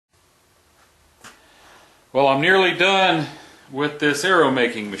Well, I'm nearly done with this arrow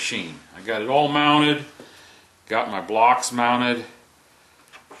making machine. I got it all mounted, got my blocks mounted,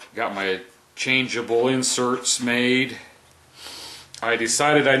 got my changeable inserts made. I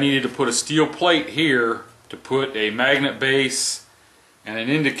decided I needed to put a steel plate here to put a magnet base and an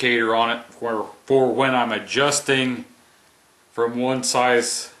indicator on it for when I'm adjusting from one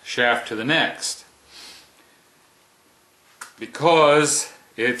size shaft to the next. Because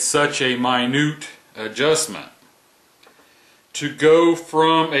it's such a minute adjustment. To go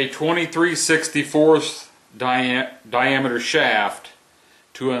from a 23/64 diameter shaft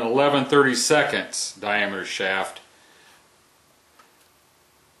to an 11/32 diameter shaft,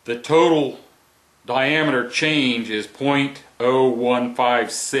 the total diameter change is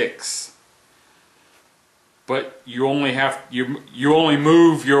 0.0156. But you only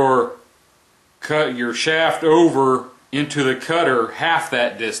move your shaft over into the cutter half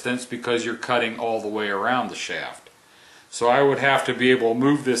that distance because you're cutting all the way around the shaft. So I would have to be able to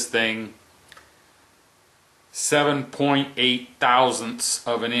move this thing 7.8 thousandths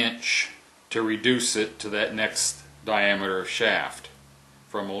of an inch to reduce it to that next diameter of shaft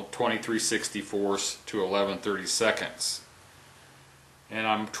from 23/64 to 11/32. And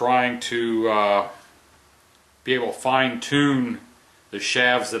I'm trying to be able to fine-tune the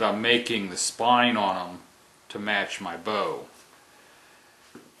shafts that I'm making, the spine on them, to match my bow.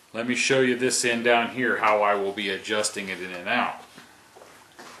 Let me show you this end down here, how I will be adjusting it in and out.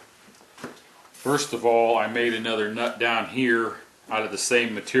 First of all, I made another nut down here out of the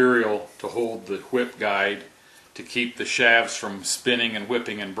same material to hold the whip guide to keep the shafts from spinning and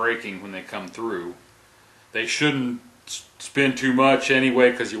whipping and breaking when they come through. They shouldn't spin too much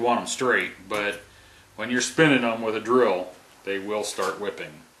anyway because you want them straight, but when you're spinning them with a drill, they will start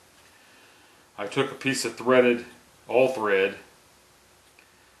whipping. I took a piece of threaded all thread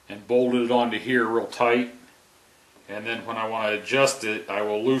and bolted it onto here real tight, and then when I want to adjust it, I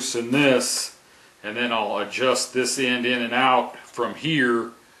will loosen this, and then I'll adjust this end in and out from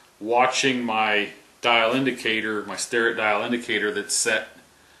here, watching my dial indicator, my Starrett dial indicator that's set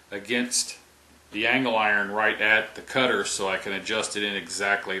against the angle iron right at the cutter, so I can adjust it in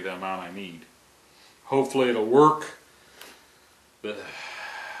exactly the amount I need. Hopefully it'll work.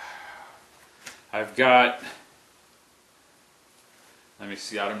 I've got, let me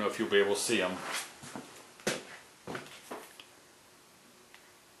see, I don't know if you'll be able to see them.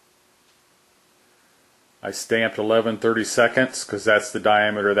 I stamped 11/32 because that's the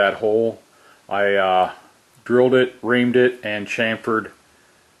diameter of that hole. I drilled it, reamed it, and chamfered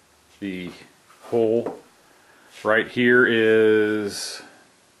the hole. Right here is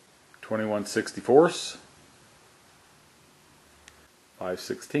 21/64,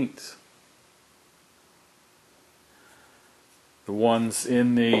 5/16. The ones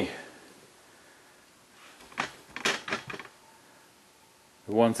in the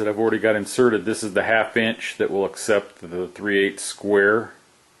ones that I've already got inserted, this is the 1/2 inch that will accept the 3/8 square,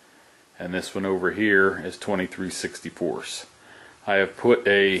 and this one over here is 23/64. I have put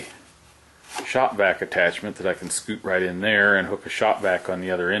a shop vac attachment that I can scoot right in there and hook a shop vac on the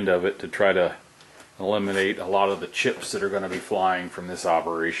other end of it to try to eliminate a lot of the chips that are going to be flying from this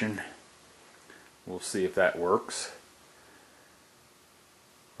operation. We'll see if that works.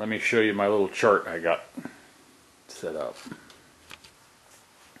 Let me show you my little chart I got set up.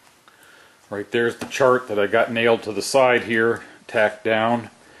 Right there's the chart that I got nailed to the side here, tacked down.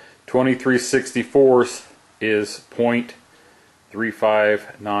 23/64 is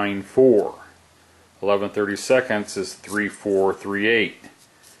 0.3594. 11/32 is 3.438.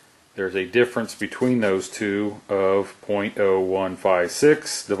 There's a difference between those two of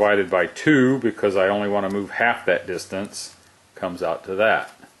 0.0156 divided by 2 because I only want to move half that distance, comes out to that.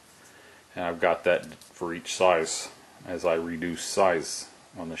 And I've got that for each size as I reduce size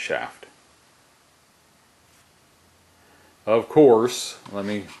on the shaft. Of course, let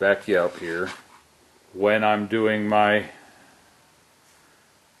me back you up here. When I'm doing my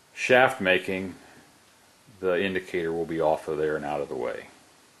shaft making, the indicator will be off of there and out of the way.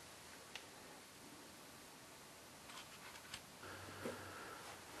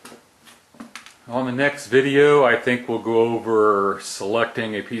 On the next video, I think we'll go over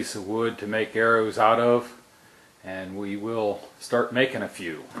selecting a piece of wood to make arrows out of, and we will start making a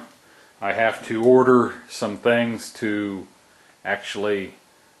few. I have to order some things to actually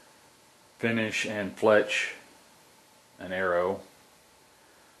finish and fletch an arrow,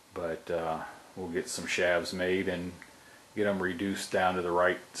 but we'll get some shafts made and get them reduced down to the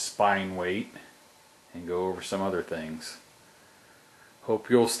right spine weight and go over some other things. Hope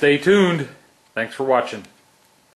you'll stay tuned. Thanks for watching.